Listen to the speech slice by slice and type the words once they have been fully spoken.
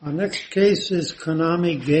Our next case is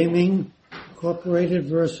Konami Gaming Incorporated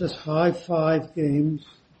versus High Five Games,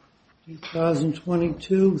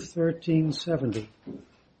 2022-1370.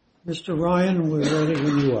 Mr. Ryan, we're ready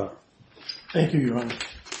when you are. Thank you, Your Honor.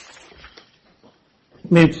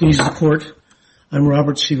 May it please the Court, I'm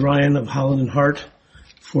Robert C. Ryan of Holland & Hart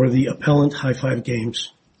for the appellant High Five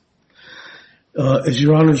Games. As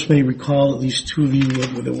Your Honors may recall, at least two of you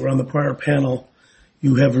that were on the prior panel,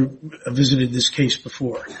 you have visited this case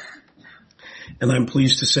before. And I'm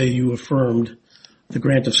pleased to say you affirmed the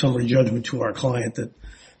grant of summary judgment to our client that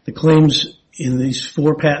the claims in these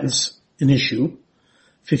 4 patents in issue,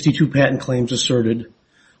 52 patent claims asserted,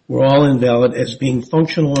 were all invalid as being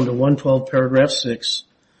functional under 112 paragraph 6,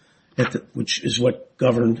 which is what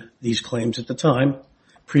governed these claims at the time,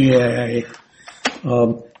 pre-AIA,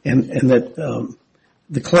 and that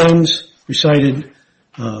the claims recited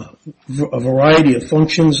a variety of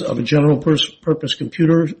functions of a general purpose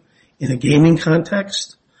computer in a gaming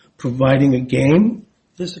context, providing a game.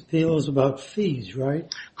 This appeal is about fees,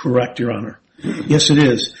 right? Correct, Your Honor. Yes, it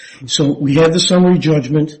is. So we had the summary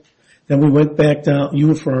judgment, then we went back down,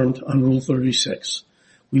 you affirmed on Rule 36.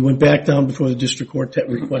 We went back down before the district court to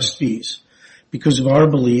request fees because of our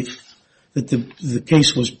belief that the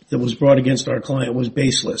case that was brought against our client was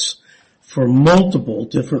baseless for multiple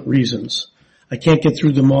different reasons. I can't get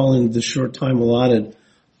through them all in the short time allotted,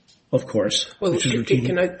 of course. Well,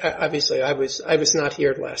 can I, obviously, I was not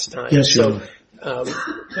here last time. Yes, Your Honor.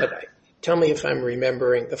 But tell me if I'm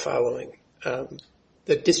remembering the following.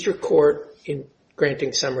 The district court, in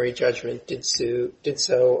granting summary judgment, did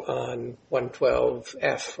so on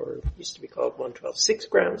 112F, or used to be called 112.6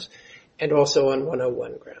 grounds, and also on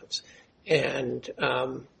 101 grounds. And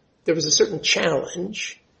there was a certain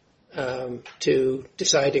challenge to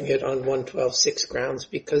deciding it on 112.6 grounds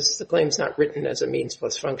because the claim's not written as a means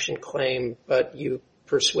plus function claim, but you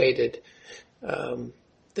persuaded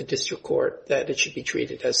the district court that it should be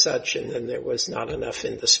treated as such, and then there was not enough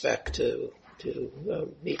in the spec to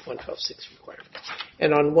meet 112.6 requirements.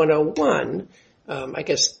 And on 101, I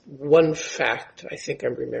guess one fact, I think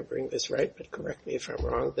I'm remembering this right, but correct me if I'm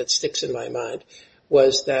wrong, that sticks in my mind,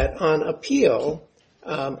 was that on appeal,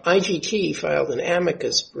 IGT filed an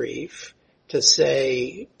amicus brief to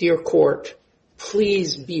say, dear court,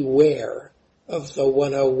 please beware of the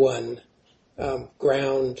 101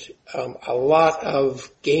 ground. A lot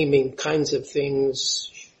of gaming kinds of things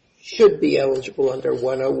should be eligible under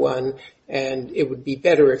 101, and it would be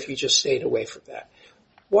better if you just stayed away from that.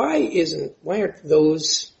 Why aren't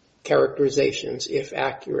those characterizations, if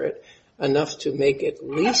accurate, enough to make at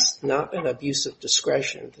least not an abuse of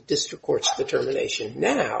discretion, the district court's determination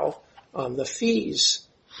now on the fees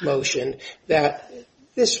motion, that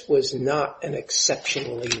this was not an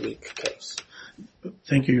exceptionally weak case?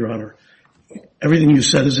 Thank you, Your Honor. Everything you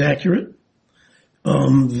said is accurate.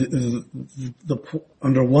 Under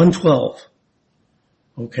 112,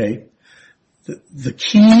 okay, the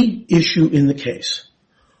key issue in the case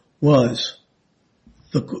was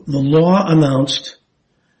the law announced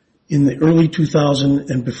in the early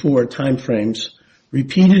 2000 and before timeframes,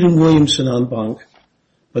 repeated in Williamson en banc,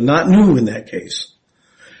 but not new in that case,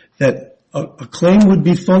 that a claim would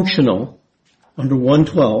be functional under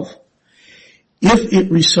 112 if it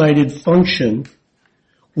recited function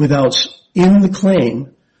without, in the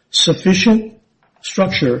claim, sufficient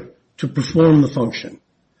structure to perform the function.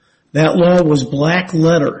 That law was black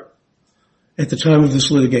letter at the time of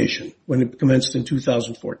this litigation, when it commenced in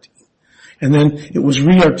 2014. And then it was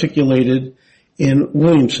re-articulated in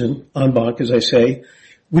Williamson en banc, as I say,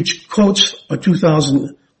 which quotes a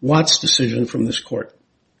 2000 Watts decision from this court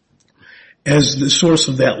as the source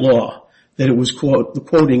of that law, that it was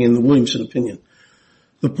quoting in the Williamson opinion.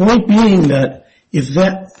 The point being that if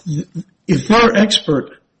their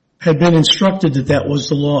expert had been instructed that that was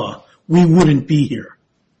the law, we wouldn't be here.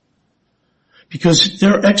 Because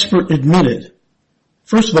their expert admitted,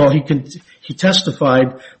 first of all, he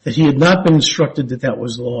testified that he had not been instructed that that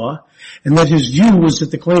was the law, and that his view was that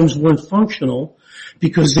the claims weren't functional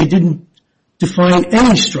because they didn't define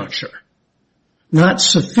any structure, not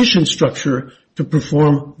sufficient structure to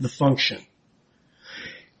perform the function.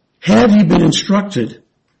 Had he been instructed,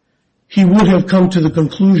 he would have come to the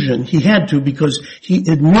conclusion, he had to because he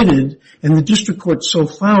admitted, and the district court so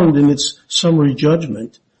found in its summary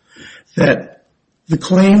judgment, that the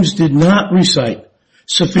claims did not recite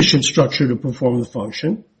sufficient structure to perform the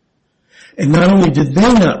function. And not only did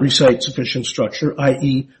they not recite sufficient structure,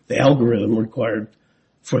 i.e. the algorithm required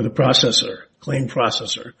for the processor, claim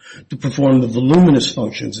processor, to perform the voluminous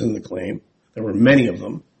functions in the claim, there were many of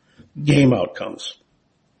them, game outcomes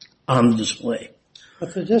on the display.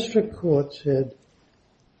 But the district court said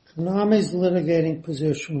Konami's litigating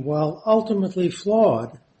position, while ultimately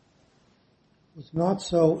flawed, was not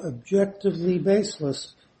so objectively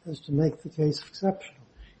baseless as to make the case exceptional.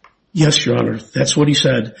 Yes, Your Honor, that's what he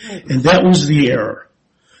said. And that was the error.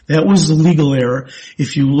 That was the legal error.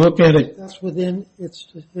 If you look at it... That's within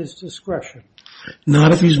his discretion.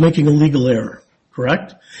 Not if he's making a legal error,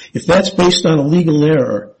 correct? If that's based on a legal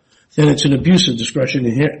error, then it's an abuse of discretion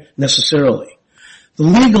necessarily. The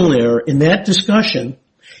legal error in that discussion,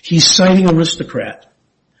 he's citing Aristocrat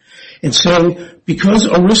and saying because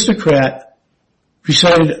Aristocrat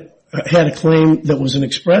had a claim that was an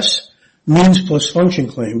express means plus function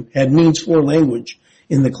claim, had means for language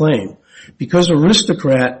in the claim. Because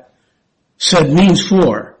Aristocrat said means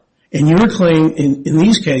for, and your claim in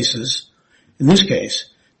this case,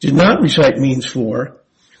 did not recite means for,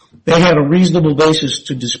 they had a reasonable basis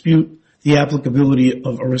to dispute the applicability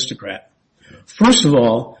of Aristocrat. First of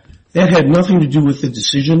all, that had nothing to do with the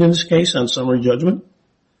decision in this case on summary judgment.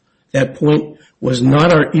 That point was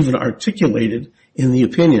not even articulated in the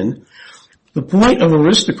opinion. The point of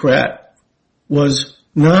Aristocrat was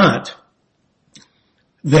not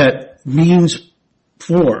that means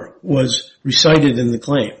for was recited in the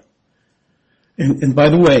claim. And by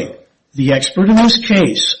the way, the expert in this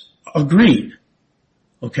case agreed,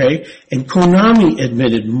 okay? And Konami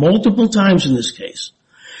admitted multiple times in this case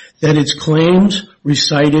that its claims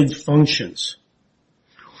recited functions.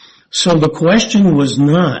 So the question was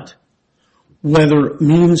not whether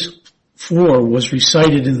means for was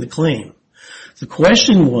recited in the claim. The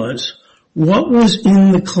question was, what was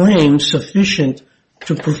in the claim sufficient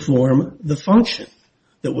to perform the function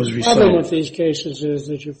that was recited? The problem with these cases is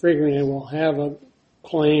that you're figuring it will have a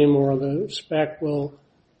claim or the spec will,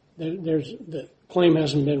 the claim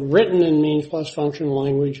hasn't been written in means plus function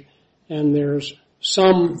language, and there's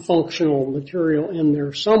some functional material in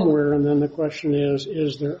there somewhere, and then the question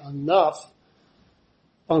is there enough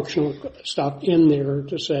functional stuff in there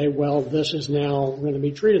to say, well, this is now going to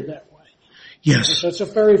be treated that way? Yes. That's a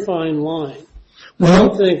very fine line.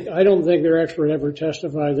 Well, I don't think their expert ever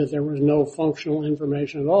testified that there was no functional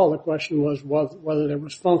information at all. The question was whether there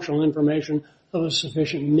was functional information of a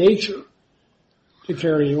sufficient nature to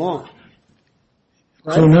carry you on.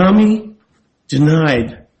 Right? Konami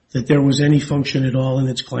denied that there was any function at all in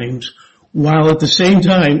its claims, while at the same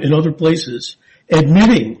time, in other places,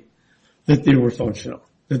 admitting that they were functional,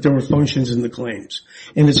 that there were functions in the claims.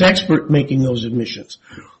 And its expert making those admissions.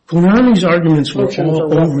 Konami's arguments were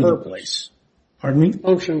all over the place. Pardon me?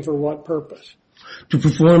 Function for what purpose? To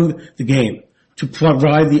perform the game, to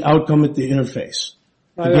provide the outcome at the interface.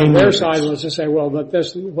 Their side was to say, well, but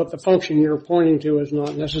what the function you're pointing to is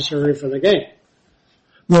not necessary for the game.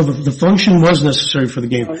 No, the function was necessary for the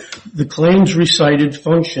game. The claims recited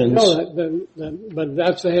functions. No,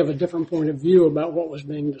 but they have a different point of view about what was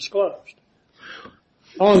being disclosed.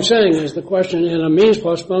 All I'm saying is the question in a means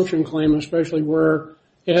plus function claim, especially where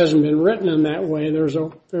it hasn't been written in that way, there's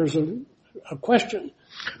a question.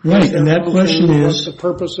 Right, and that question is... What's the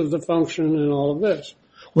purpose of the function and all of this?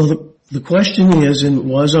 Well, the question is, and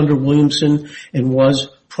was under Williamson and was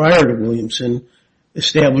prior to Williamson,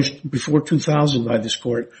 established before 2000 by this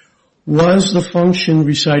court, was the function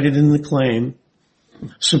recited in the claim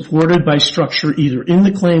supported by structure either in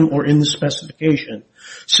the claim or in the specification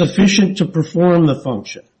sufficient to perform the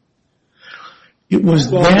function? It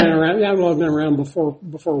was that will have been around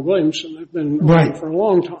before Williamson. They've been around for a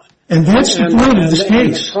long time. And that's the point of this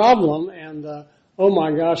case. The problem and oh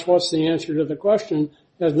my gosh, what's the answer to the question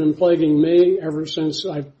has been plaguing me ever since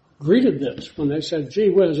I've greeted this. When they said, gee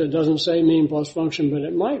whiz, it doesn't say mean plus function, but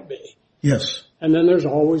it might be. Yes. And then there's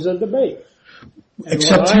always a debate. And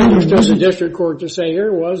Except what I understood the district court to say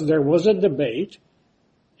here was there was a debate,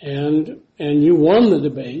 and you won the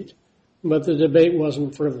debate, but the debate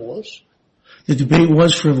wasn't frivolous. The debate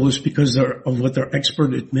was frivolous because of what their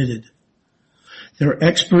expert admitted. Their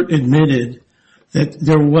expert admitted that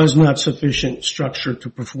there was not sufficient structure to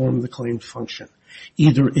perform the claimed function,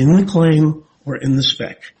 either in the claim or in the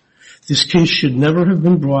spec. This case should never have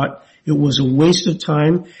been brought. It was a waste of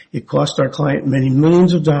time. It cost our client many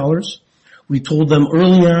millions of dollars. We told them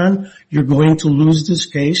early on, you're going to lose this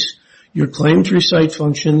case. Your claim to recite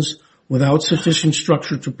functions without sufficient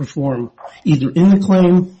structure to perform, either in the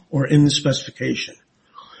claim or in the specification.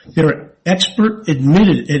 Their expert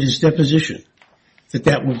admitted at his deposition that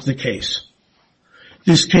that was the case.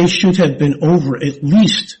 This case should have been over at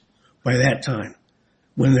least by that time,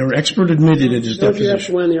 when their expert admitted at his deposition. Don't you have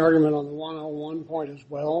to win the argument on the 101 point as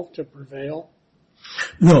well to prevail?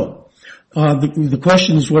 No. The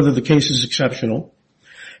question is whether the case is exceptional.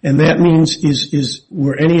 And that means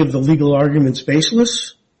were any of the legal arguments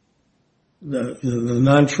baseless? the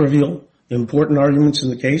non-trivial, important arguments in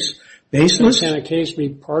the case baseless. Can a case be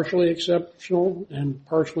partially exceptional and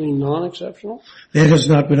partially non-exceptional? That has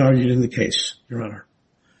not been argued in the case, Your Honor.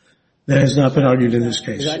 That has not been argued in this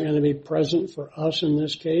case. Is that going to be present for us in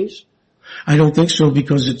this case? I don't think so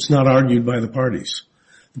because it's not argued by the parties.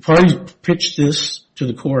 The parties pitched this to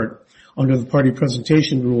the court under the party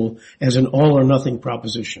presentation rule as an all-or-nothing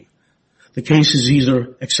proposition. The case is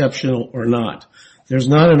either exceptional or not. There's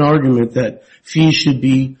not an argument that fees should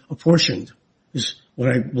be apportioned, is what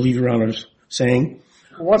I believe Your Honor is saying.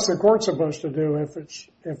 What's the court supposed to do if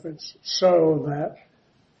it's so that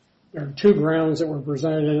there are two grounds that were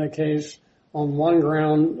presented in a case? On one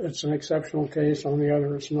ground, it's an exceptional case. On the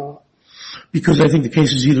other, it's not. Because I think the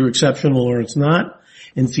case is either exceptional or it's not,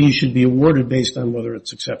 and fees should be awarded based on whether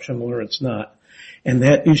it's exceptional or it's not. And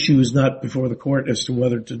that issue is not before the court as to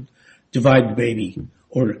whether to divide the baby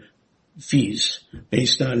or fees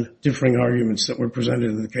based on differing arguments that were presented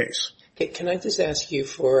in the case. Okay, can I just ask you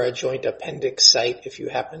for a joint appendix cite, if you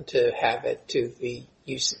happen to have it, to the,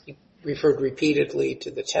 you referred repeatedly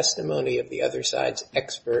to the testimony of the other side's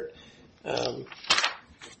expert,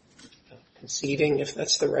 conceding, if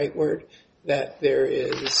that's the right word, that there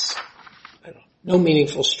is no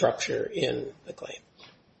meaningful structure in the claim.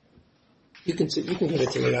 You can give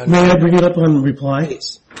it to me on. May I bring it up on reply?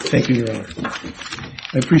 Please. Thank you, Your Honor.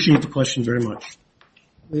 I appreciate the question very much.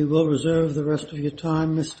 We will reserve the rest of your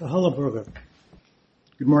time. Mr. Hulleberger.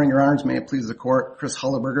 Good morning, Your Honors. May it please the Court. Chris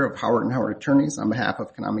Hulleberger of Howard & Howard Attorneys on behalf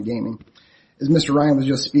of Konami Gaming. As Mr. Ryan was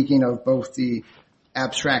just speaking of both the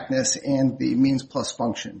abstractness and the means plus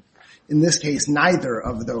function. In this case, neither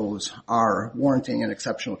of those are warranting an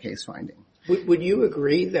exceptional case finding. Would you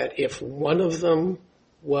agree that if one of them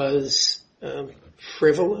was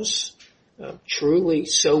frivolous, truly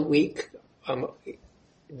so weak,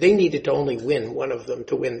 they needed to only win one of them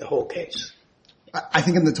to win the whole case? I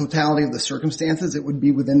think in the totality of the circumstances, it would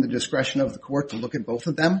be within the discretion of the court to look at both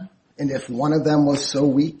of them. And if one of them was so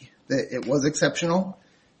weak that it was exceptional,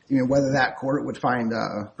 whether that court would find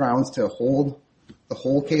grounds to hold the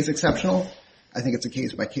whole case exceptional, I think it's a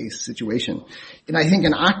case-by-case situation. And I think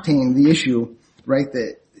in Octane, the issue, right,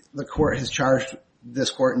 that the court has charged this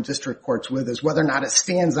court and district courts with is whether or not it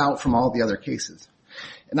stands out from all the other cases.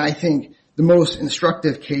 And I think the most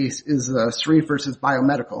instructive case is Sri versus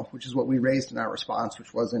Biomedical, which is what we raised in our response,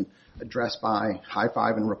 which wasn't addressed by High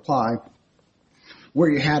Five in reply, where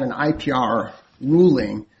you had an IPR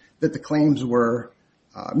ruling that the claims were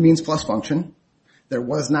means plus function. There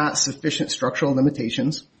was not sufficient structural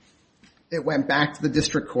limitations. It went back to the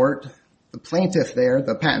district court. The plaintiff there,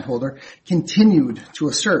 the patent holder, continued to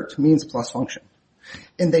assert means plus function.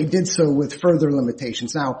 And they did so with further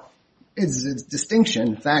limitations. Now, it's a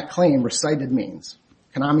distinction. That claim recited means.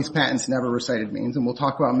 Konami's patents never recited means, and we'll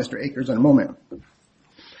talk about Mr. Akers in a moment.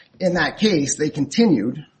 In that case, they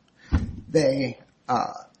continued. They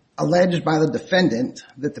alleged by the defendant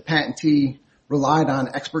that the patentee relied on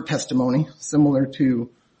expert testimony, similar to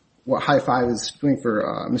what High Five is doing for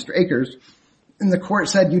Mr. Akers. And the court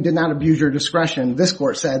said you did not abuse your discretion. This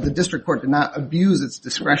court said the district court did not abuse its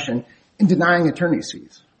discretion in denying attorney's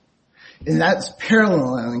fees. And that's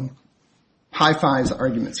paralleling High Five's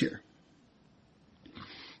arguments here.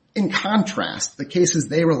 In contrast, the cases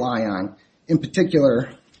they rely on, in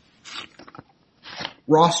particular,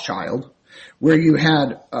 Rothschild, where you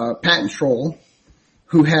had a patent troll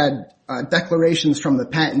who had declarations from the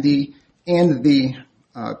patentee and the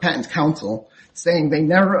patent counsel saying they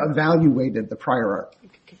never evaluated the prior art.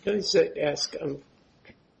 Can I ask,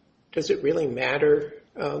 does it really matter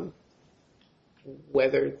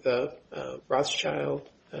whether the Rothschild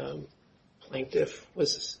plaintiff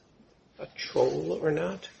was a troll or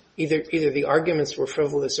not? Either the arguments were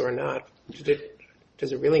frivolous or not.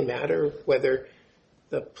 Does it really matter whether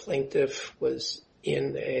the plaintiff was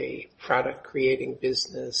in a product creating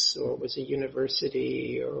business or was a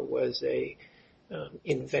university or was a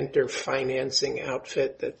inventor financing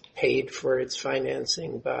outfit that paid for its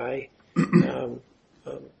financing by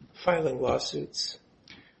filing lawsuits?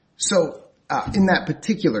 So in that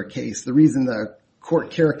particular case, the reason the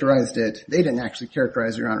court characterized it, they didn't actually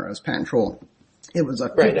characterize, Your Honor, as patent troll. It was a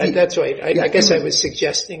right. That's right. I guess I was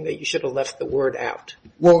suggesting that you should have left the word out.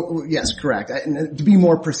 Well, yes, correct. And to be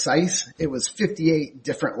more precise, it was 58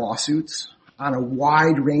 different lawsuits on a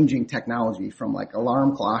wide-ranging technology, from like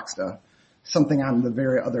alarm clocks to something on the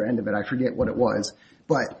very other end of it. I forget what it was,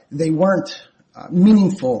 but they weren't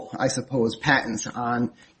meaningful, I suppose, patents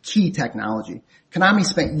on key technology. Konami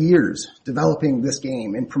spent years developing this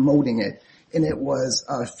game and promoting it and it was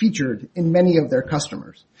featured in many of their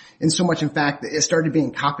customers. And so much, in fact, that it started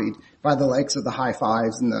being copied by the likes of the High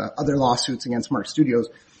Fives and the other lawsuits against Mark Studios,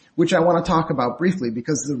 which I want to talk about briefly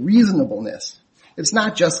because the reasonableness, it's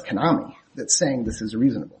not just Konami that's saying this is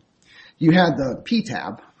reasonable. You had the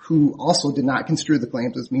PTAB, who also did not construe the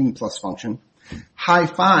claims as mean plus function. High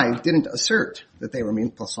Five didn't assert that they were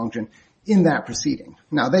mean plus function in that proceeding.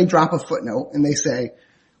 Now, they drop a footnote and they say,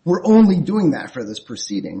 we're only doing that for this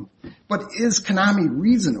proceeding, but is Konami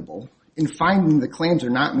reasonable in finding the claims are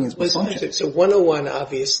not means plus function? So 101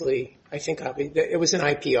 obviously, I think it was an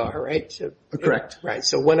IPR, right? So Correct. Right.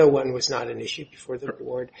 So 101 was not an issue before the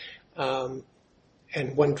board. And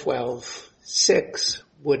 112.6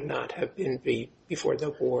 would not have been before the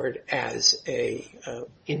board as a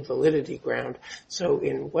invalidity ground. So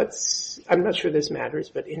I'm not sure this matters,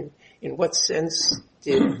 but in what sense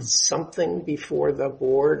did something before the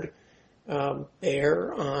board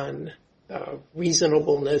bear on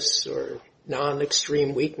reasonableness or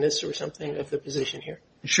non-extreme weakness or something of the position here?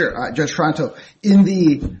 Sure, Judge Toronto. In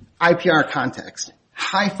the IPR context,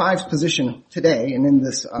 High Five's position today and in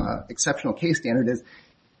this exceptional case standard is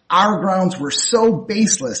our grounds were so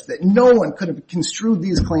baseless that no one could have construed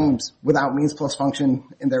these claims without means plus function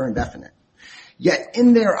and they're indefinite. Yet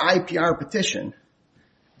in their IPR petition,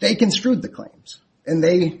 they construed the claims and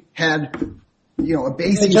they had, a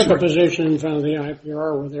basis. They took a position in front of the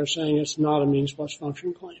IPR where they're saying it's not a means plus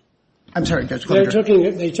function claim. I'm sorry, Judge Clevenger.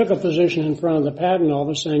 They took a position in front of the patent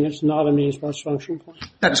office saying it's not a means plus function claim.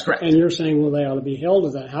 That is correct. And you're saying, well, they ought to be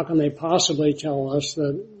held to that. How can they possibly tell us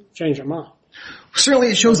to change their mind? Certainly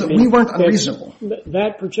it shows that we weren't unreasonable.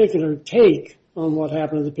 That particular take on what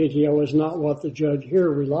happened to the PTO is not what the judge here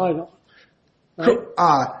relied on. Right?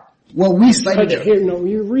 Well, we cited it.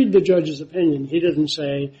 You read the judge's opinion. He didn't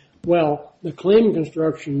say, well, the claim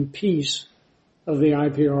construction piece of the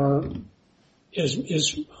IPR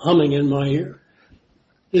is humming in my ear.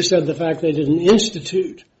 He said the fact they didn't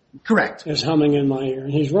institute Correct. is humming in my ear,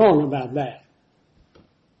 and he's wrong about that.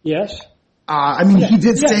 Yes? He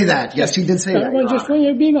did say that. Yes, he did say that. Well, just when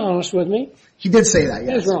you're being honest with me. He did say that,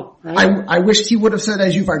 yes. He's wrong, right? I wished he would have said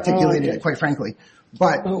as you've articulated it, quite frankly.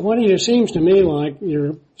 But it seems to me like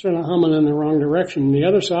you're sort of humming in the wrong direction. The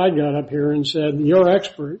other side got up here and said, your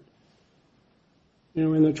expert,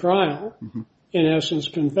 in the trial, in essence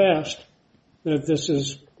confessed that this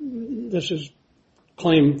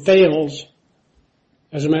claim fails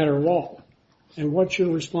as a matter of law. And what's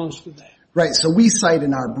your response to that? Right, so we cite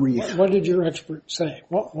in our brief. What did your expert say?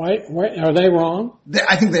 Why are they wrong?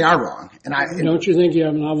 I think they are wrong. Don't you think you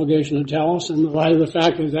have an obligation to tell us in light of the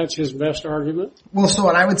fact that that's his best argument? Well,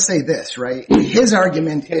 and I would say this, right? His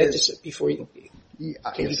argument is...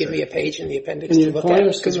 Can you give me a page in the appendix to look at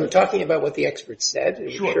it? Because we're talking about what the expert said.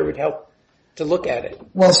 It sure would help to look at it.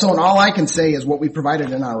 Well, and all I can say is what we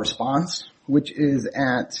provided in our response, which is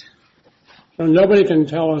at... So nobody can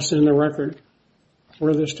tell us in the record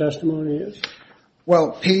where this testimony is?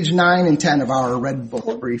 Well, page 9 and 10 of our red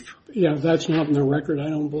book brief. Yeah, that's not in the record, I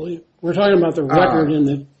don't believe. We're talking about the record in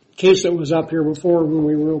the case that was up here before when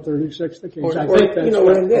we ruled 36 the case.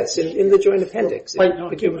 In the joint appendix.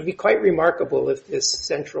 It would be quite remarkable if this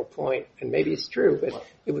central point, and maybe it's true, but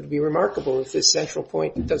it would be remarkable if this central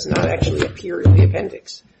point does not actually appear in the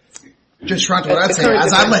appendix. Just what I'd say,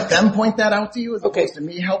 as I let them point that out to you as opposed to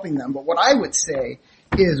me helping them. But what I would say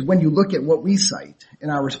is when you look at what we cite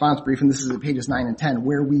in our response brief, and this is at pages 9 and 10,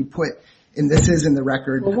 where we put, and this is in the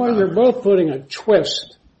record. Well, you're both putting a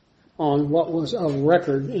twist on what was a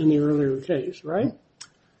record in the earlier case, right?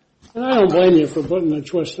 And I don't blame you for putting a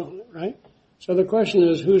twist on it, right? So the question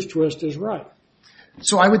is, whose twist is right?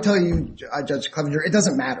 So I would tell you, Judge Clevenger, it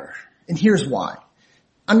doesn't matter. And here's why.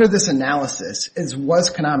 Under this analysis,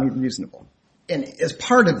 was Konami reasonable? And as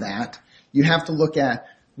part of that, you have to look at,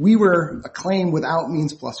 we were a claim without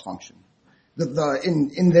means plus function. It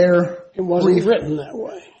wasn't written that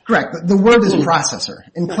way. Correct. The word is processor.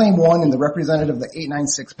 In Claim 1 in the representative of the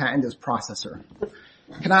 896 patent is processor.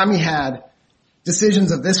 Konami had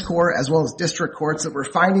decisions of this court as well as district courts that were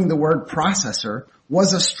finding the word processor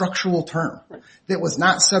was a structural term that was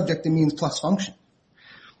not subject to means plus function.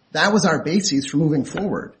 That was our basis for moving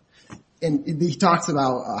forward. And he talks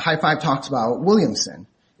about, High Five talks about Williamson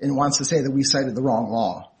and wants to say that we cited the wrong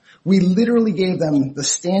law. We literally gave them the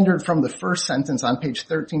standard from the first sentence on page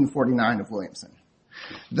 1349 of Williamson.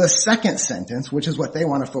 The second sentence, which is what they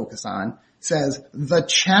want to focus on, says the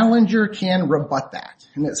challenger can rebut that.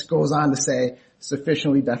 And it goes on to say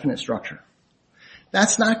sufficiently definite structure.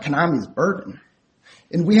 That's not Konami's burden.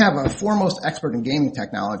 And we have a foremost expert in gaming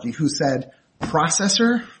technology who said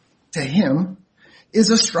processor to him is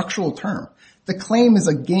a structural term. The claim is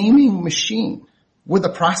a gaming machine with a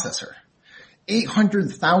processor.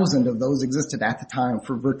 800,000 of those existed at the time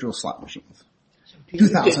for virtual slot machines.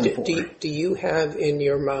 2004. Do you have in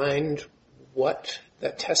your mind what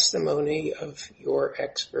the testimony of your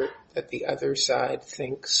expert that the other side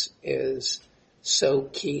thinks is so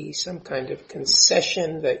key, some kind of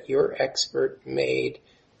concession that your expert made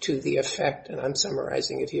to the effect, and I'm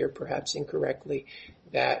summarizing it here perhaps incorrectly,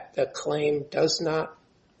 that the claim does not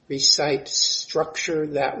recite structure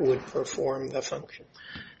that would perform the function?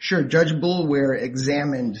 Sure. Judge Boulware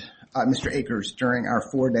examined Mr. Akers during our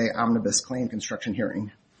 4-day omnibus claim construction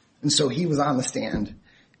hearing. And so he was on the stand,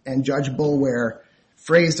 and Judge Boulware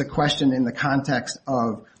phrased a question in the context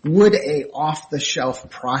of, would a off-the-shelf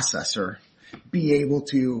processor be able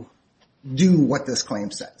to do what this claim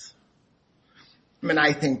says? I mean,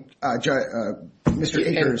 I think Mr.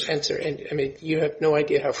 Akers... I mean, you have no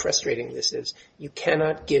idea how frustrating this is. You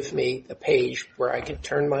cannot give me the page where I can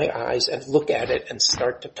turn my eyes and look at it and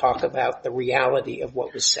start to talk about the reality of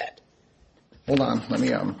what was said. Hold on.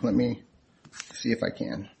 Let me see if I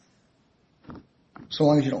can. So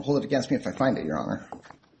long as you don't hold it against me if I find it, Your Honor.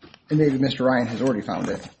 And maybe Mr. Ryan has already found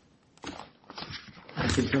it. I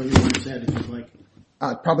can tell you what it said if you'd like.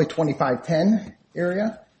 Probably 2510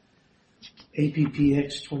 area.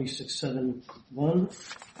 APPX 2671,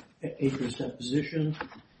 Akers deposition.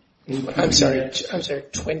 I'm sorry,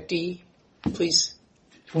 20, please?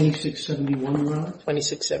 2671, Ron?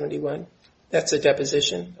 2671? That's a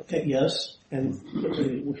deposition? Okay, yes, and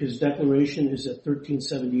his declaration is at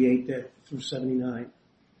 1378 through 79.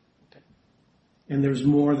 Okay. And there's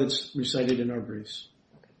more that's recited in our briefs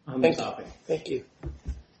on the topic. Thank you.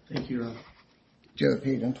 Thank you, Ron. Do you have a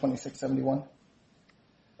page on 2671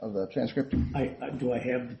 of the transcript? Do I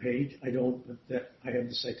have the page? I don't, but I have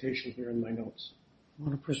the citation here in my notes.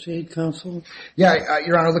 Want to proceed, counsel? Yeah,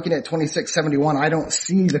 Your Honor, looking at 2671, I don't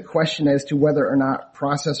see the question as to whether or not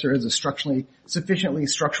processor is a sufficiently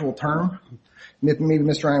structural term. Maybe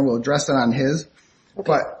Mr. Ryan will address that on his. Okay.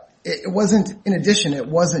 But it wasn't, in addition, it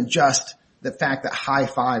wasn't just the fact that High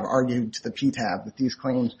Five argued to the PTAB that these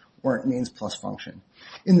claims weren't means plus function.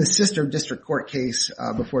 In the sister district court case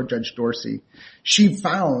before Judge Dorsey, she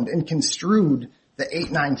found and construed the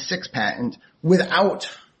 896 patent without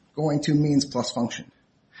going to means plus function.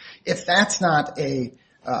 If that's not a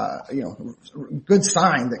good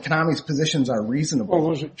sign that Konami's positions are reasonable. Well,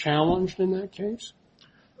 was it challenged in that case?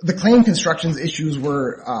 The claim constructions issues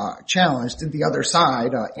were challenged. Did the other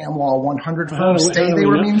side, Amwal 100 firms, say they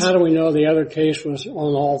were means? How do we know the other case was on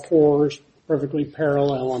all fours, perfectly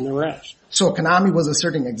parallel on the rest? So Konami was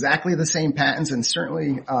asserting exactly the same patents and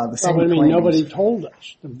certainly the same claims. Nobody told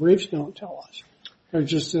us. The briefs don't tell us. There's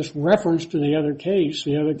just this reference to the other case.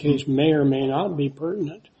 The other case may or may not be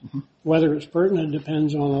pertinent. Mm-hmm. Whether it's pertinent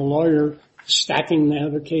depends on a lawyer stacking the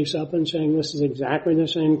other case up and saying this is exactly the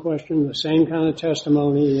same question, the same kind of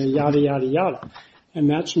testimony, yada, yada, yada. And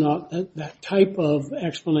that's not, that type of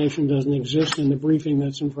explanation doesn't exist in the briefing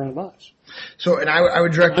that's in front of us. So, and I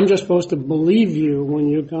would direct... I'm just supposed to believe you when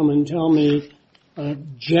you come and tell me a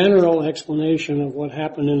general explanation of what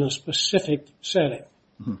happened in a specific setting.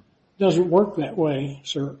 Mm-hmm. Doesn't work that way,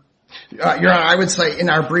 sir. Your Honor, I would say in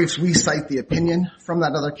our briefs we cite the opinion from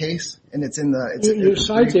that other case, and it's in the... You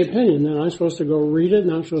cite the opinion, then I'm supposed to go read it,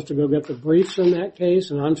 and I'm supposed to go get the briefs in that case,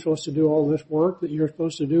 and I'm supposed to do all this work that you're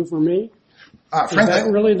supposed to do for me? Is that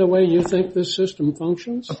really the way you think this system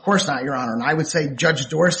functions? Of course not, Your Honor, and I would say Judge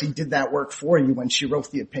Dorsey did that work for you when she wrote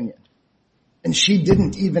the opinion. And she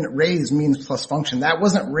didn't even raise means plus function. That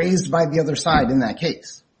wasn't raised by the other side in that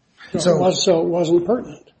case. So it wasn't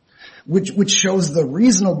pertinent. Which shows the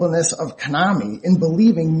reasonableness of Konami in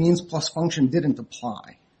believing means plus function didn't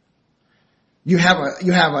apply. You have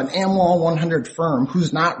an Amwal 100 firm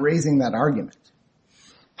who's not raising that argument.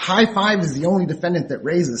 High Five is the only defendant that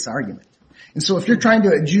raised this argument. And so if you're trying to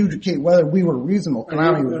adjudicate whether we were reasonable,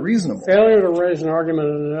 Konami was reasonable. Failure to raise an argument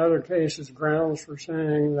in another case is grounds for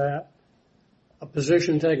saying that a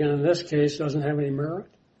position taken in this case doesn't have any merit?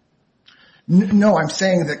 No, I'm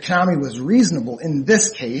saying that Konami was reasonable in this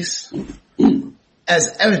case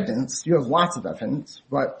as evidence. You have lots of evidence,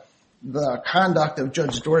 but the conduct of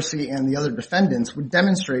Judge Dorsey and the other defendants would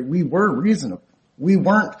demonstrate we were reasonable. We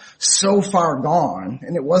weren't so far gone,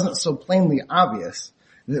 and it wasn't so plainly obvious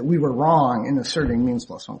that we were wrong in asserting means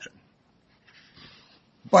plus function.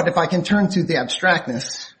 But if I can turn to the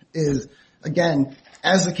abstractness is, again,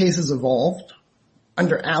 as the cases evolved,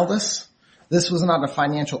 under Aldous, this was not a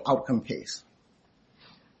financial outcome case.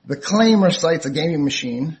 The claim recites a gaming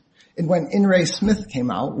machine, and when In re Smith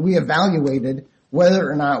came out, we evaluated whether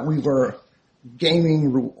or not we were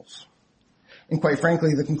gaming rules. And quite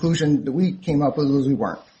frankly, the conclusion that we came up with was we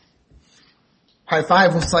weren't. High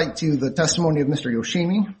Five will cite to the testimony of Mr.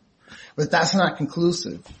 Yoshimi, but that's not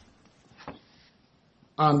conclusive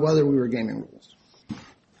on whether we were gaming rules.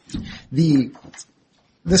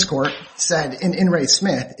 This court said in Ray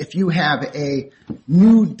Smith, if you have a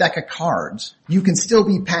new deck of cards, you can still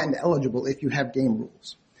be patent eligible if you have game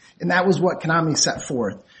rules. And that was what Konami set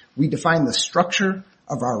forth. We defined the structure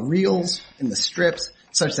of our reels and the strips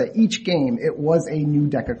such that each game, it was a new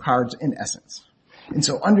deck of cards in essence. And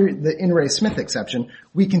so under the In Ray Smith exception,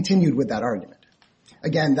 we continued with that argument.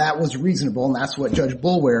 Again, that was reasonable, and that's what Judge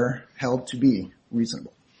Boulware held to be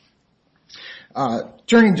reasonable.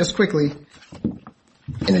 Turning just quickly,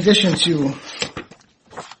 in addition to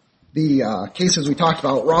the cases we talked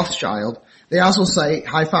about, Rothschild, they also say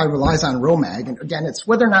High Five relies on ROMAG. And again, it's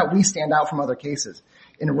whether or not we stand out from other cases.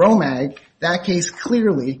 In ROMAG, that case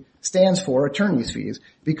clearly stands for attorney's fees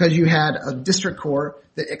because you had a district court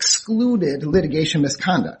that excluded litigation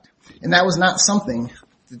misconduct. And that was not something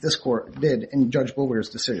that this court did in Judge Boulware's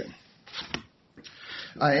decision.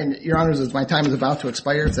 And Your Honors, as my time is about to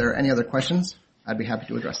expire, if there are any other questions, I'd be happy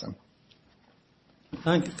to address them.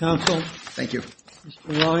 Thank you, counsel. Thank you.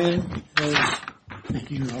 Mr. Ryan has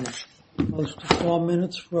Thank you, Your Honor. close to 4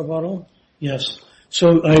 minutes for rebuttal. Yes.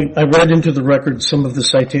 So I read into the record some of the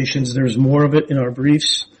citations. There's more of it in our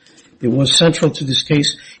briefs. It was central to this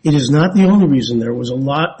case. It is not the only reason. There was a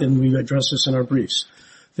lot, and we addressed this in our briefs.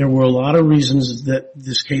 There were a lot of reasons that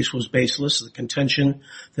this case was baseless, the contention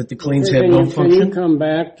that the claims had no function. Can you come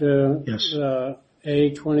back to Yes.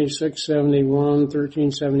 A2671,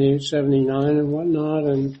 1378, 79 and whatnot?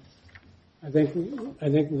 And I think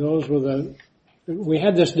those were we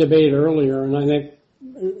had this debate earlier, and it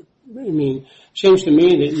seems to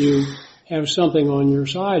me that you have something on your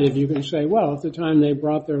side if you can say, well, at the time they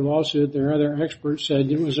brought their lawsuit, their other experts said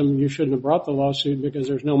you shouldn't have brought the lawsuit because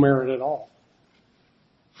there's no merit at all.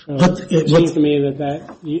 So it seems to me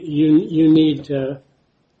that you need to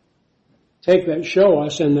take that, show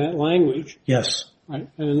us in that language. Yes. Right.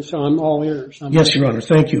 And so I'm all ears. Yes, Your Honor.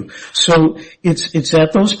 Thank you. So it's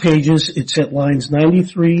at those pages. It's at lines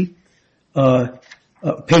 93,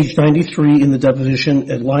 page 93 in the deposition.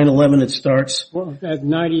 At line 11 it starts. Well, at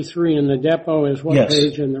 93 in the depo is what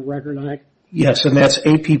page in the record? Yes, and that's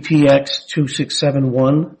APPX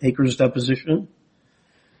 2671, Akers deposition.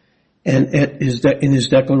 And in his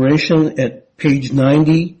declaration at page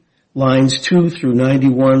 90, lines 2 through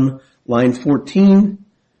 91, line 14,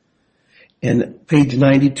 and page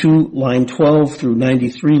 92, line 12 through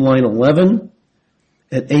 93, line 11,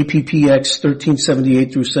 at APPX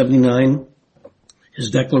 1378 through 79, his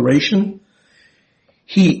declaration,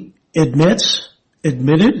 he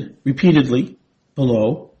admitted repeatedly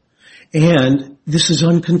below, and this is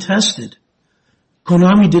uncontested.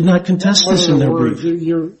 Konami did not contest this in their brief.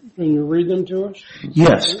 Can you read them to us?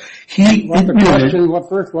 Yes. What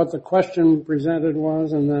the question presented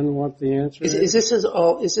was, and then what the answer is. Is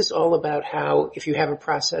this all about how if you have a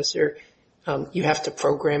processor, you have to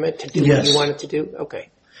program it to do what you want it to do? Okay.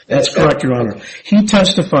 That's correct, Your Honor. He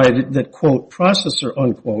testified that, quote, processor,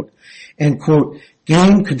 unquote, and, quote,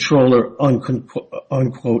 game controller,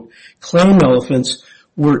 unquote, claim elephants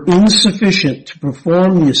were insufficient to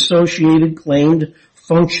perform the associated claimed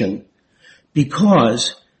function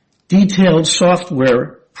because detailed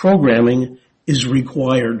software programming is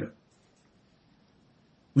required,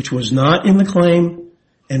 which was not in the claim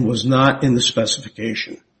and was not in the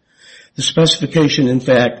specification. The specification, in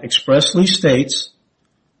fact, expressly states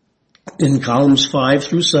in columns 5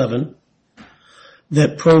 through 7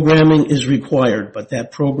 that programming is required, but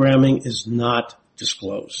that programming is not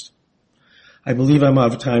disclosed. I believe I'm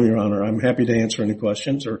out of time, Your Honor. I'm happy to answer any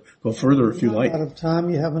questions or go further if you like. Out of time.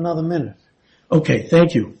 You have another minute. Okay.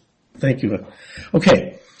 Thank you. Thank you.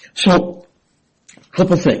 Okay. So, a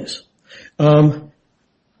couple things.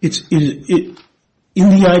 It's in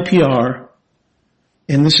the IPR,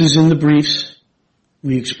 and this is in the briefs,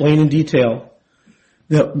 we explain in detail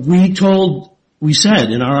that we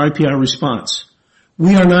said in our IPR response,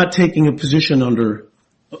 we are not taking a position under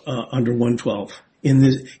 112 in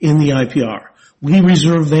the IPR. We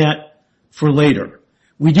reserve that for later.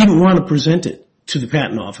 We didn't want to present it to the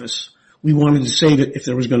patent office. We wanted to save it if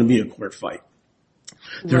there was going to be a court fight.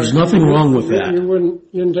 There's nothing wrong with that. You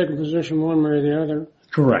didn't take a position one way or the other.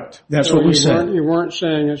 Correct. That's what we said. You weren't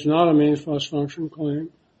saying it's not a means plus function claim.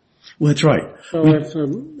 Well, that's right. So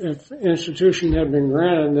if institution had been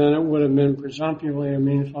granted, then it would have been presumptively a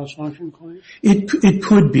means plus function claim? It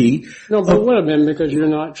could be. No, but it would have been because you're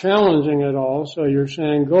not challenging it all. So you're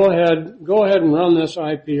saying go ahead and run this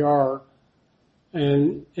IPR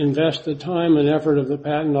and invest the time and effort of the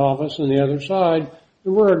patent office and the other side,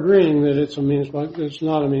 we're agreeing that it's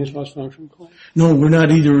not a means plus function claim. No, we're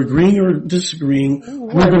not either agreeing or disagreeing.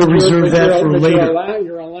 We're going to reserve that for later.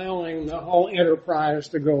 You're allowing the whole enterprise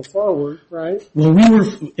to go forward, right? Well, we were,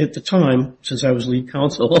 at the time, since I was lead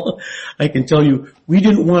counsel, I can tell you, we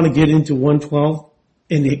didn't want to get into 112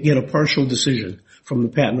 and get a partial decision from the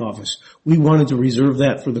patent office. We wanted to reserve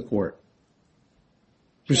that for the court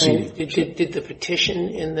proceeding. Did the petition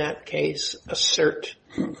in that case assert,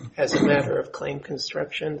 as a matter of claim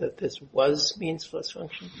construction, that this was means plus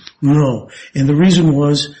function? No. And the reason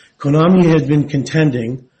was Konami had been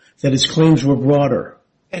contending that its claims were broader.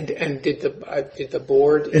 And did the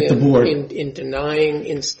board in denying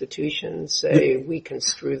institutions say we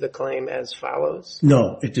construe the claim as follows?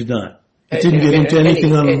 No, it did not. It didn't get into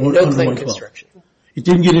anything on 112. It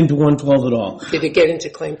didn't get into 112 at all. Did it get into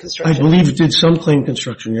claim construction? I believe it did some claim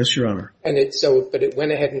construction, yes, Your Honor. But it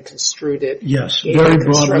went ahead and construed it. Yes, very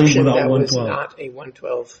broadly without 112. That was not a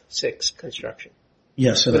 112.6 construction.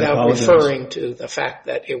 Yes, and without referring to the fact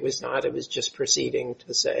that it was not. It was just proceeding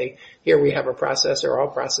to say, here we have a processor.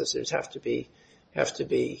 All processors have to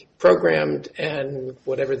be programmed, and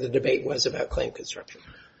whatever the debate was about claim construction.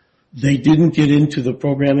 They didn't get into the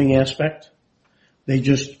programming aspect. They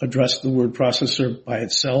just addressed the word processor by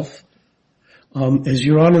itself. As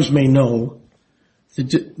Your Honors may know,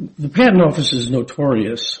 the Patent Office is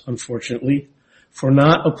notorious, unfortunately, for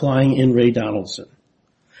not applying in Ray Donaldson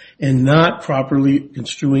and not properly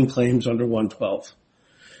construing claims under 112.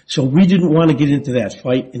 So we didn't want to get into that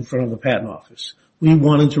fight in front of the Patent Office. We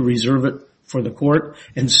wanted to reserve it for the court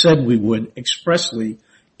and said we would expressly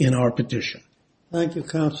in our petition. Thank you,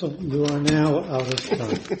 counsel. You are now out of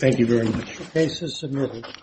time. Thank you very much. The case is submitted.